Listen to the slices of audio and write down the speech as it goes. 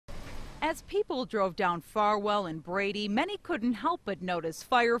As people drove down Farwell and Brady, many couldn't help but notice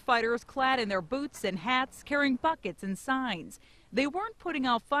firefighters clad in their boots and hats, carrying buckets and signs. They weren't putting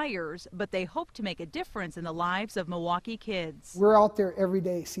out fires, but they hope to make a difference in the lives of Milwaukee kids. We're out there every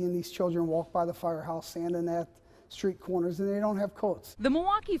day seeing these children walk by the firehouse, standing at street corners, and they don't have coats. The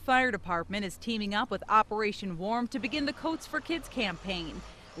Milwaukee Fire Department is teaming up with Operation Warm to begin the Coats for Kids campaign.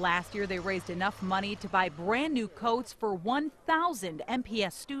 Last year, they raised enough money to buy brand new coats for 1,000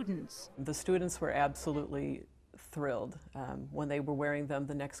 MPS students. The students were absolutely thrilled when they were wearing them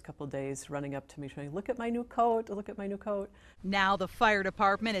the next couple of days, running up to me saying, "Look at my new coat, look at my new coat." Now the fire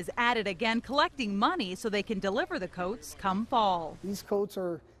department is at it again, collecting money so they can deliver the coats come fall. These coats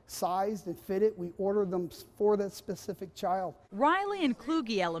are sized and fitted. We order them for that specific child. Riley and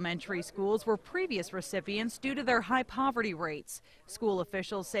Kluge elementary schools were previous recipients due to their high poverty rates. School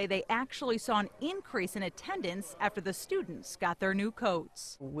officials say they actually saw an increase in attendance after the students got their new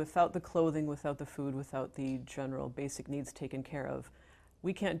coats. Without the clothing, without the food, without the general basic needs taken care of,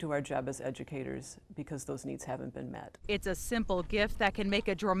 we can't do our job as educators because those needs haven't been met. It's a simple gift that can make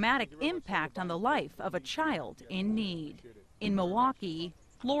a dramatic impact on the life of a child in need. In Milwaukee,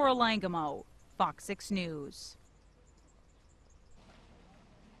 Laura Langamo, Fox 6 News.